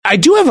I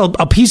do have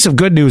a piece of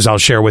good news I'll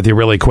share with you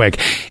really quick.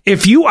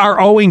 If you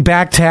are owing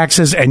back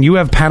taxes and you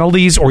have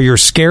penalties or you're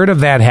scared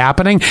of that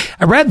happening,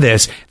 I read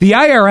this. The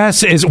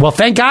IRS is, well,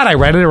 thank God I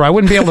read it or I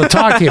wouldn't be able to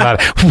talk to you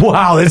about it.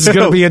 Wow, this is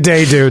going to be a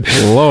day, dude.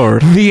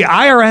 Lord. The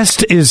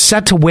IRS is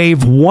set to waive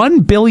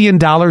 $1 billion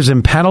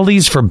in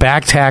penalties for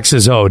back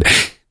taxes owed.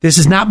 This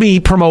is not me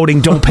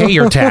promoting don't pay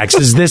your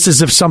taxes. This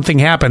is if something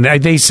happened.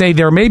 They say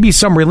there may be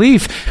some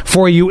relief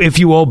for you if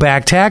you owe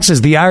back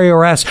taxes. The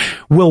IRS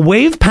will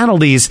waive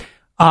penalties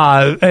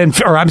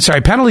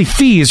penalty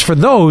fees for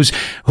those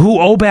who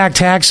owe back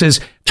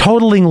taxes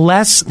totaling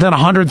less than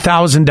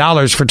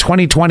 $100,000 for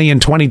 2020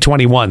 and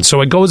 2021.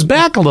 So it goes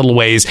back a little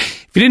ways.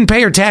 If you didn't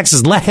pay your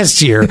taxes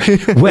last year,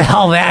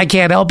 well, I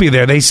can't help you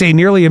there. They say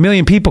nearly 1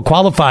 million people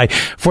qualify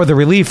for the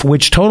relief,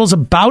 which totals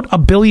about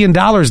 $1 billion.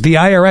 The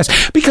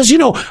IRS, because,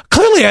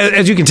 clearly,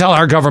 as you can tell,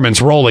 our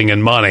government's rolling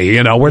in money.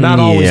 We're not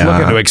always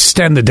looking to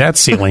extend the debt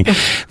ceiling.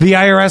 The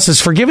IRS is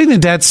forgiving the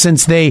debt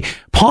since they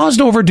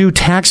paused overdue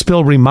tax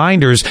bill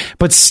reminders,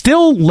 but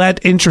still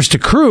let interest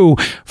accrue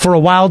for a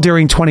while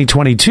during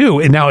 2022.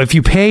 And now, if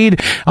you paid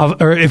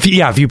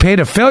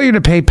a failure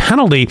to pay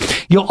penalty,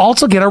 you'll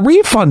also get a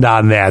refund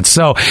on that.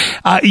 So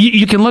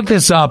you can look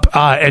this up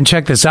and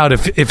check this out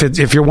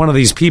if you're one of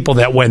these people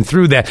that went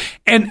through that.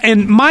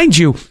 And mind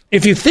you,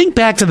 if you think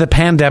back to the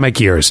pandemic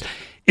years,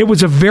 it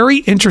was a very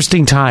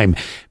interesting time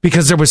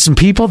because there was some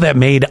people that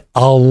made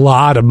a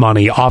lot of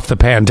money off the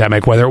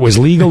pandemic, whether it was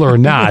legal or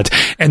not,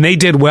 and they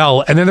did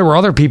well. And then there were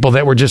other people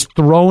that were just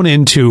thrown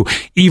into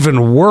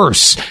even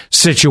worse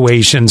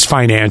situations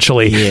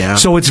financially. Yeah.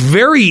 So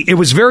it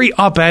was very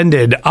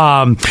upended.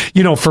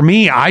 For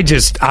me,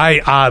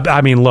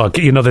 I mean, look,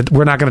 that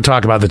we're not going to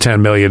talk about the $10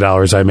 million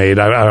I made.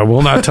 I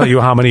will not tell you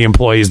how many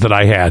employees that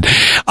I had.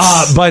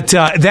 But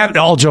that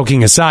all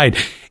joking aside,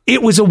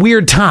 it was a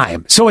weird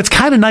time. So it's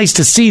kind of nice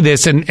to see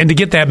this and to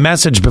get that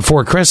message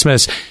before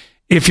Christmas.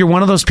 If you're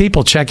one of those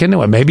people, check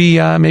into it. Maybe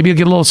you'll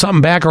get a little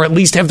something back, or at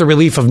least have the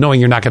relief of knowing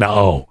you're not going to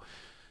owe.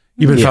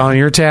 You've been filing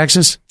your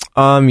taxes?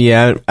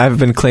 Yeah, I've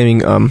been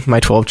claiming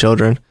my 12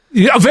 children.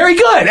 Yeah, very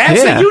good.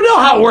 Actually, you know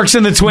how it works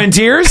in the Twin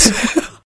Tiers.